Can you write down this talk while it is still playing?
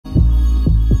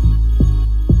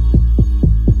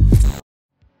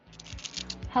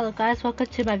Hello guys, welcome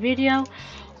to my video.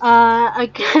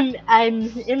 Again,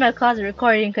 I'm in my closet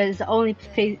recording because it's the only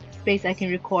space I can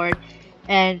record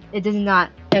and it does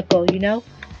not echo, you know?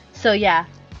 So yeah,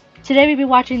 today we'll be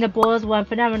watching the Boils 1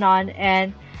 phenomenon,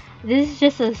 and this is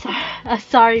just a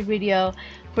sorry video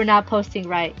for not posting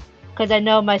right because I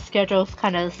know my schedule's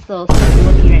kind of still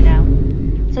wookie right now.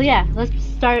 So yeah,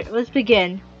 let's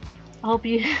begin. I hope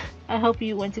you I hope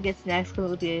you went to get snacks because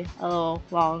it'll be a little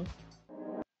long.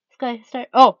 Let's go start.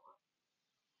 Oh!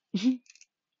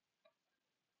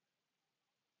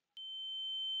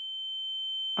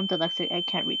 I'm dyslexic, I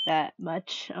can't read that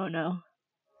much. Oh no.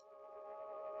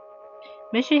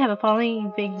 Make sure you have a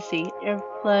following vacancy: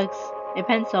 earplugs, a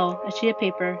pencil, a sheet of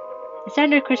paper, a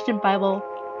standard Christian Bible,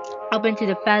 open to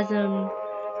the FASM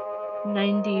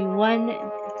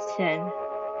 9110.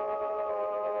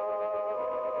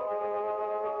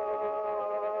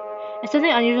 If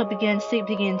something unusual begins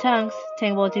speaking in tongues,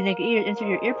 Tang will do naked ears, enter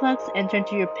your earplugs, and turn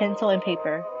to your pencil and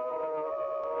paper.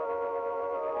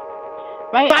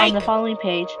 Right on the following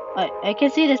page, I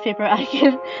can see this paper, I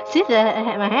can see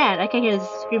my hand, I can hear the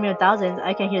screaming of thousands,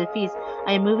 I can hear the feet.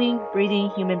 I am moving,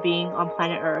 breathing human being on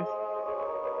planet Earth.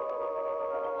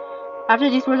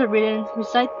 After these words are written,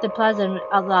 recite the plasm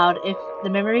out loud if the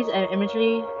memories and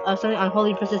imagery of something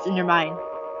unholy persists in your mind.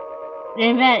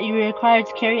 In the event you are required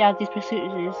to carry out these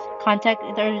procedures, contact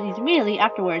authorities immediately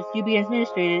afterwards. You'll be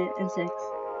administered in 6.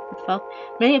 What the fuck?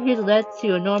 Many appear to lead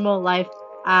to a normal life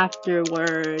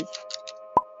afterwards.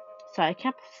 Sorry, I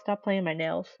can't stop playing my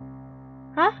nails.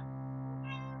 Huh?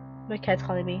 My cat's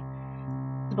calling me.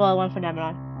 The Boils 1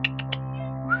 phenomenon.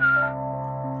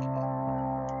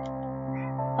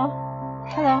 Oh,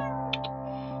 hello.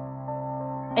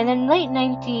 In the late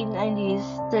 1990s,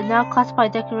 the now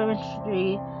classified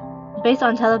documentary based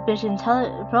on television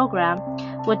program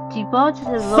would devote to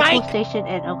the local station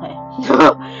and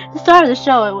the star of the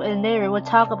show and narrator would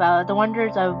talk about the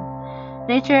wonders of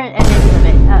nature and neighbors of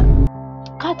it.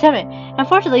 God damn it!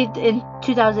 Unfortunately, in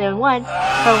 2001,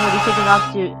 someone would be taken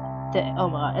off to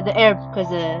the air because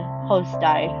the host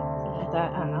died. Something like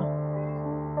that. I don't know.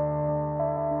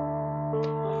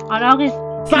 On August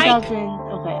 2000,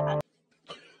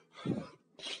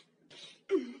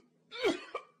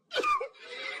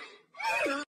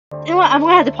 You know what? I'm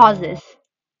gonna have to pause this.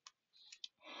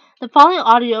 The following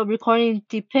audio recording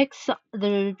depicts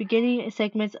the beginning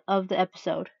segments of the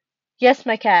episode. Yes,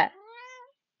 my cat.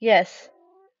 Yes.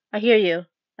 I hear you.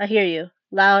 I hear you.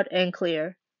 Loud and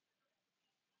clear.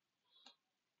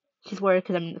 She's worried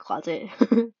because I'm in the closet.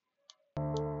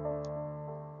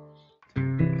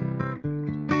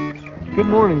 Good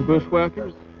morning,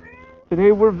 bushwhackers.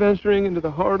 Today we're venturing into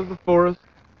the heart of the forest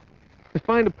to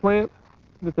find a plant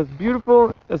that's as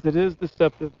beautiful as it is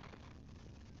deceptive.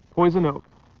 Poison oak.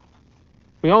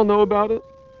 We all know about it,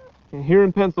 and here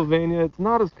in Pennsylvania it's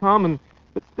not as common,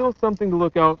 but still something to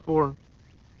look out for.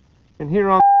 And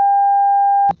here on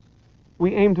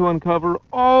we aim to uncover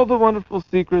all the wonderful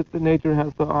secrets that nature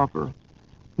has to offer,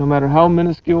 no matter how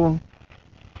minuscule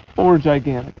or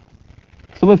gigantic.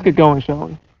 So let's get going, shall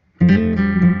we?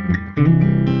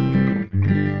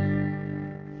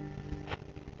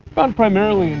 Found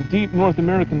primarily in deep North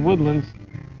American woodlands,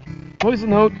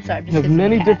 poison oak has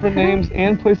many different names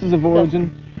and places of origin,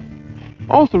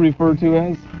 also referred to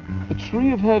as the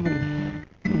tree of heaven.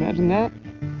 Imagine that?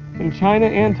 In China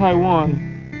and Taiwan,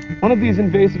 one of these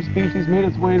invasive species made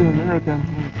its way to America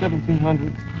in the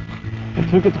 1700s and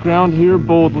took its ground here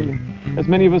boldly. As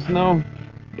many of us know,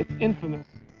 it's infamous.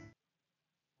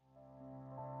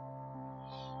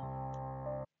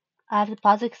 I have to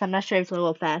pause it because I'm not sure if it's going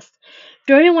to go fast.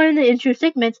 During one of the intro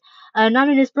segments, an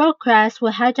anonymous broadcast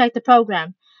will hijack the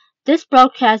program. This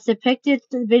broadcast depicted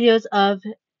videos of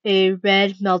a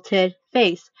red melted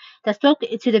face that spoke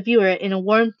to the viewer in a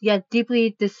warm yet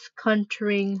deeply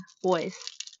disconcerting voice.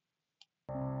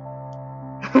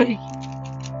 Sorry.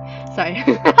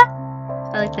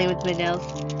 I like playing with my nails.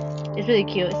 It's really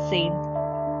cute. It's sane.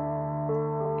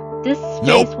 This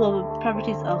face will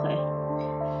properties. Okay.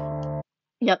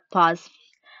 Yep. Pause.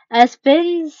 As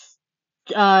Fins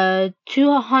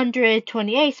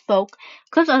 228 spoke,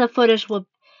 clips of the footage will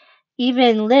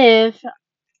even live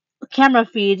camera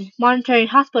feed monitoring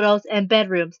hospitals and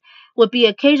bedrooms would be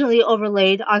occasionally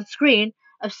overlaid on screen,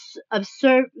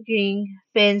 obscuring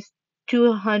Fins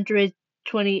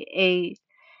 228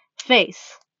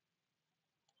 face.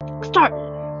 Start.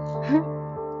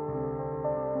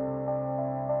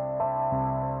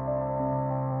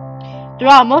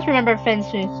 Throughout, most remember Fins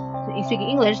speaking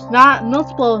English. Not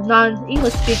multiple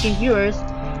non-English speaking viewers,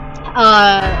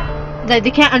 like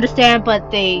they can't understand, but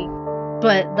they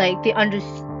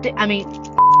understand. I mean,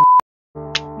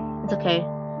 it's okay.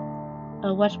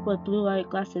 Watch with blue light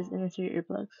glasses and insert your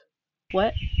earplugs.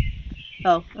 What?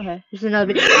 Oh, okay. There's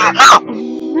another video.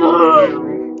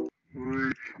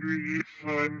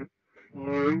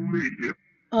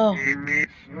 Oh.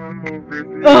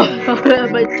 Oh,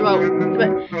 my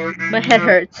throat. My head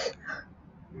hurts.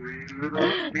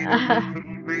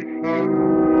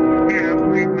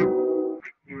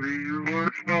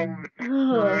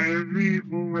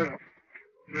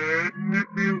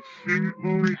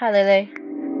 Hi, Lele.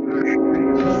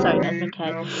 Sorry, that's my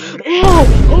cat. Ew!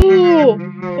 Oh!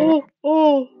 Oh!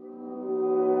 Oh!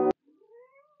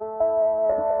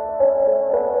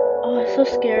 Oh, it's so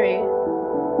scary.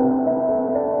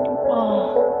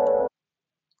 Oh.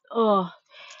 Oh.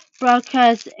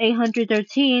 Broadcast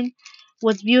 813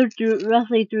 was viewed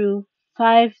roughly through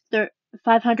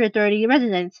 530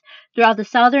 residents throughout the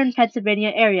southern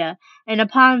Pennsylvania area, and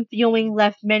upon viewing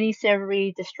left many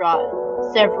severely distraught.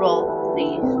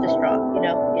 You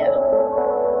know, yeah.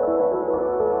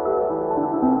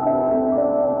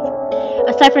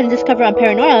 Aside from the discovery on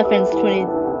Paranormal Events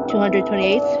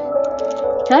 228,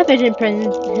 television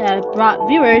presence brought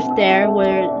viewers there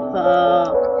where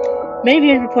many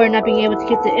viewers reported not being able to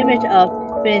get the image of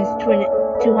Vince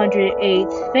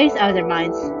 208's face out of their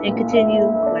minds and continue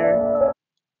where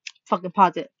fucking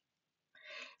pause it.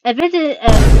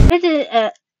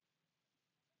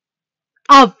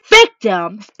 A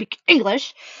victim, speak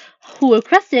English, who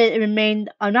requested and remained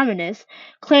anonymous,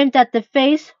 claimed that the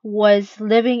face was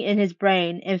living in his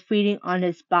brain and feeding on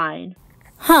his spine.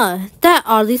 Huh, that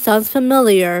oddly sounds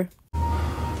familiar.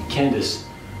 Candace,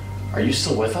 are you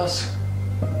still with us?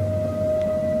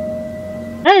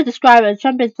 Others describe a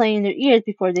trumpet playing in their ears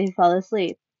before they fall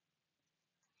asleep.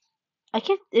 I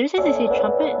can't. Every time I see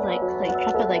trumpet, like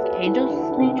trumpet, like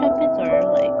angels playing trumpets, or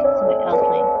like somebody else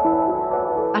playing.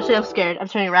 Actually, I'm scared. I'm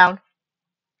turning around.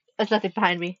 There's nothing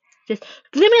behind me. Just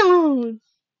leave me alone.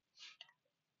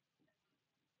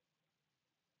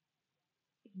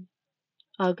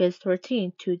 August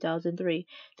 14, 2003.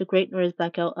 The Great Northern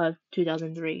Blackout of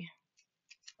 2003.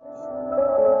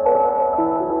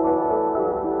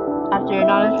 After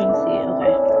acknowledging C.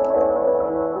 Okay.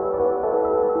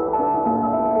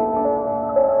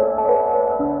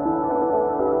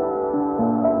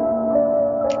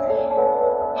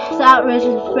 The outrage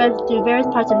is spread through various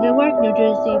parts of Newark, New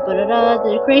Jersey,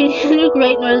 the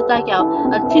Great Northern Blackout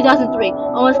of 2003.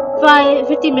 Almost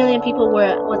 50 million people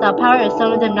were without power, and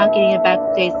some of them not getting it back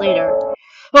days later.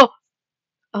 Oh!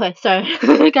 Okay, sorry.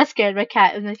 I got scared. My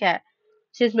cat.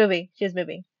 She was moving.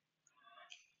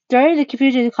 During the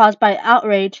confusion caused by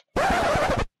outrage.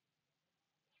 It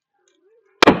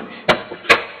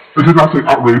did not say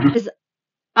outrageous.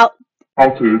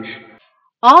 Outage.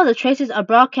 All the traces of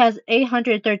broadcast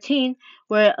 813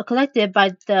 were collected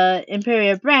by the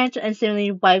Imperial Branch and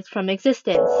suddenly wiped from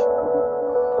existence.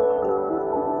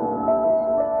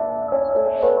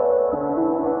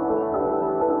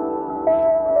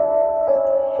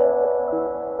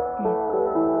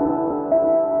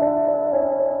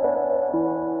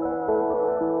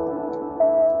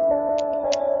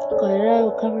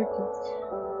 Colorado recovered,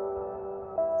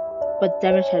 but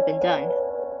damage had been done.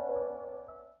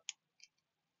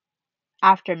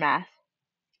 Aftermath.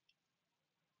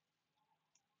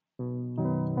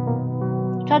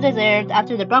 12 days later,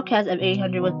 after the broadcast of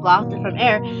 800 was blocked from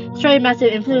air, straight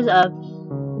massive influence of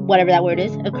whatever that word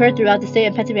is occurred throughout the state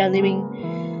of Pennsylvania, leaving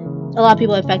a lot of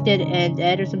people affected and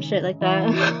dead or some shit like that.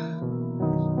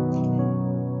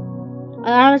 An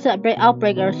anonymous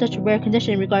outbreak or such rare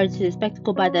condition in regards to the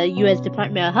spectacle by the U.S.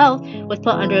 Department of Health was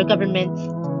put under government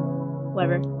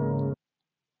whatever.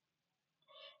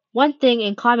 One thing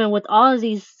in common with all of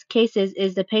these cases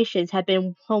is the patients had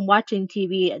been home watching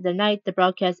TV the night the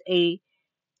broadcast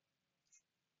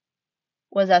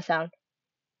What does that sound?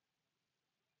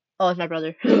 Oh, it's my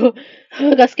brother. I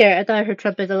got scared. I thought I heard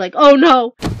trumpets. I'm like, oh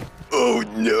no! Oh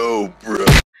no, bro!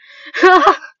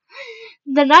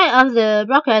 The night of the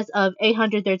broadcast of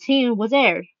 813 was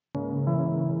aired.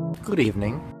 Good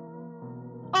evening.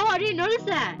 Oh, I didn't notice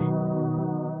that!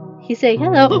 He's saying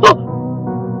hello.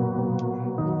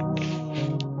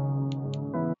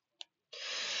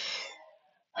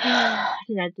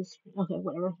 Okay,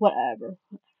 whatever.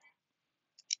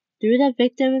 Through the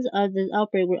victims of this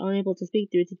outbreak were unable to speak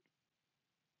due to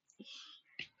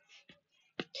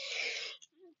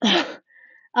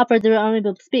outbreak. They were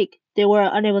unable to speak. They were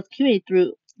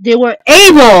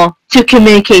able to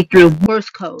communicate through Morse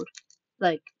code,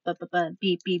 like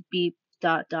beep beep beep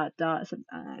dot dot dot.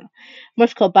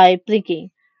 Morse code by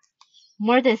blinking.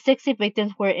 More than 60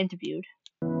 victims were interviewed.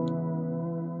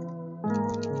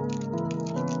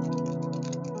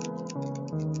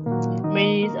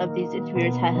 Many of these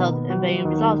interviewers had held vague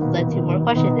results led to more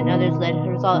questions, and others led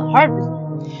to hard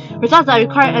results that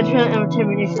require internal and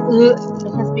determination. I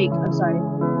can't speak. I'm sorry.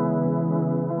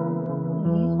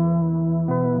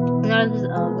 Analysis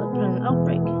of a present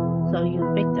outbreak. So he's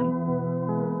a victim.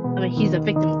 I mean, he's a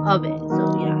victim of it.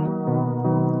 So yeah.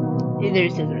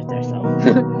 There's scissors there. So.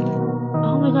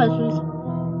 Oh my gosh.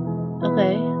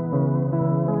 Okay.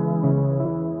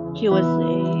 He was a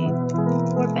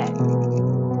Morse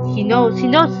code. He knows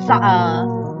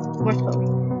Morse code.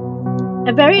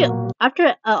 After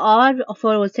an odd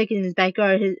photo was taken in his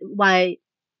backyard, by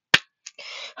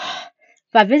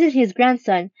visiting his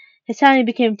grandson, his family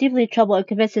became deeply in trouble and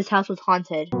convinced his house was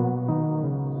haunted.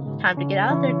 Time to get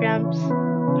out of there, Gramps.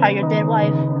 Probably your dead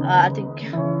wife. I think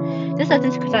this led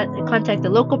him to contact the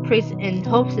local priest in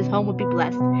hopes his home would be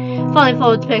blessed. Following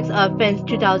photo pics of Finn's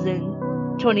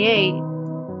 2028.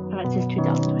 It says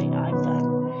 2028. I'm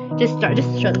done. Just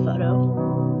show the photo.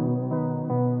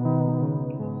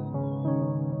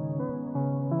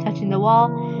 Touching the wall,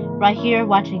 right here,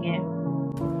 watching it.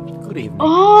 Good evening.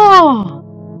 Oh!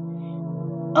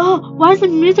 Why is the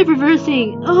music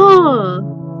reversing? Oh!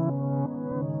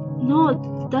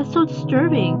 No, that's so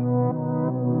disturbing.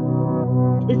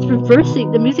 It's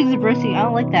reversing. The music is reversing. I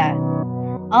don't like that. I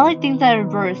don't like things that are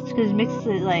reversed because it makes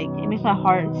my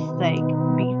heart like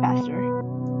beat faster.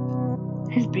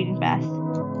 It's beating fast.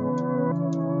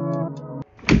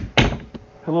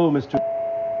 Hello, Mr.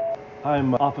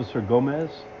 I'm Officer Gomez.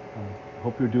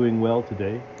 Hope you're doing well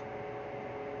today.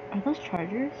 Are those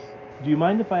chargers? Do you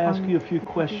mind if I ask you a few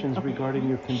questions okay. regarding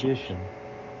your condition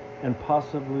and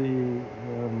possibly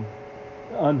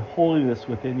unholiness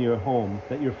within your home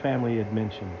that your family had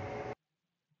mentioned?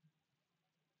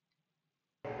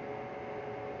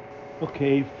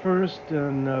 Okay, first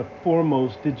and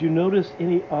foremost, did you notice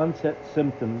any onset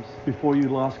symptoms before you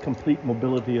lost complete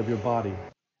mobility of your body?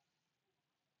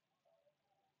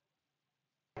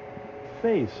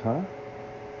 Face, huh?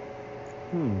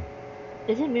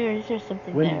 Is it me or is there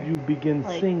something when there? When did you begin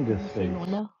seeing this face?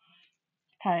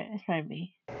 It's probably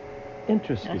me.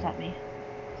 Interesting. No, it's not me.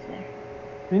 It's there.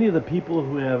 Many of the people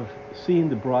who have seen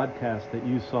the broadcast that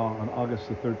you saw on August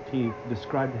the 13th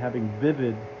described having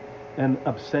vivid and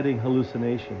upsetting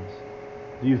hallucinations.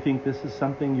 Do you think this is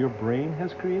something your brain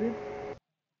has created?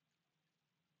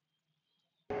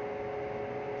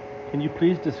 Can you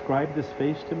please describe this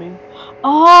face to me?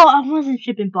 Oh, I wasn't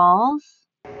tripping balls.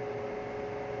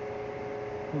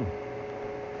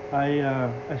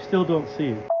 I still don't see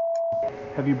it.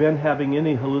 Have you been having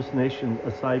any hallucinations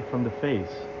aside from the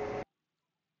face?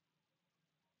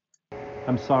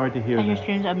 I'm sorry to hear that. I hear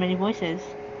screams of many voices.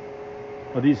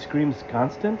 Are these screams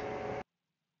constant?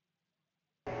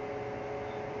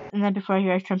 And then before I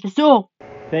hear a trumpet, oh!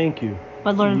 Thank you.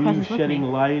 But Lord of Christ is shedding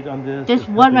light on this. There's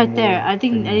one right there. I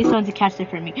think I need someone to catch it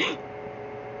for me.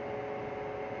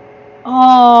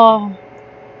 Oh!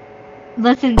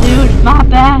 Listen, dude, my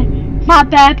bad. My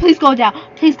bad. Please go down.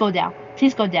 Please go down.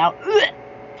 Please go down.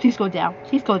 Please go down.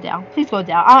 Please go down. Please go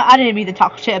down. I didn't mean to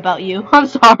talk shit about you. I'm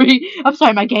sorry. I'm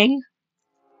sorry, my gang.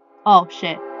 Oh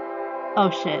shit. Oh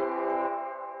shit.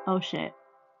 Oh shit.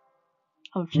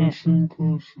 Oh shit. Listen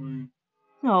closely.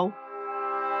 No.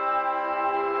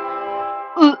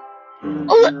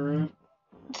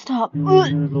 Stop. You will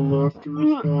hear the laughter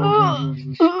of thousands as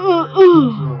the sky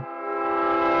opens up.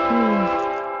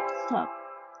 Stop.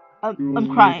 You will I'm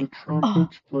hear crying. the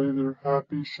trumpets play their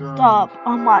happy sound. Stop.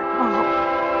 Oh my.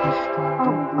 The strength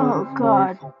and Oh blood of God.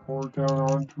 life will pour down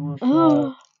onto us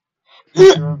all.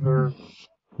 Together,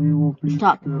 we will be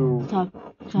still. Stop.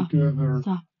 Together,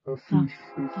 Stop. a feast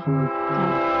fit for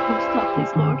Stop,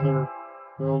 please, Lord. together,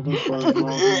 welded by love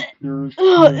and purest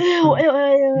Ew.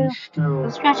 connection. Be still.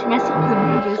 I'm scratching myself in the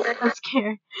movies. I'm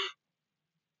scared.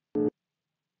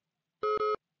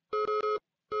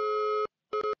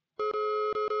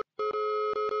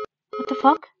 What the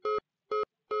fuck?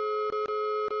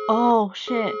 Oh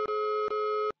shit.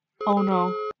 Oh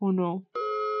no. Oh no.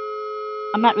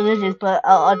 I'm not religious, but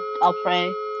I'll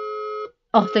pray.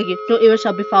 Oh, thank you. No evil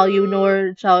shall befall you,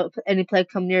 nor shall any plague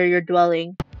come near your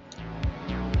dwelling.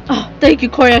 Oh, thank you,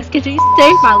 Coryax Kitchen. You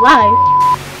saved my life.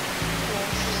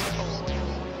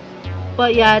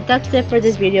 But yeah, that's it for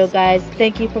this video, guys.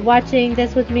 Thank you for watching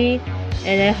this with me,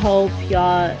 and I hope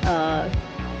y'all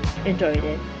enjoyed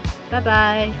it. Bye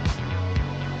bye.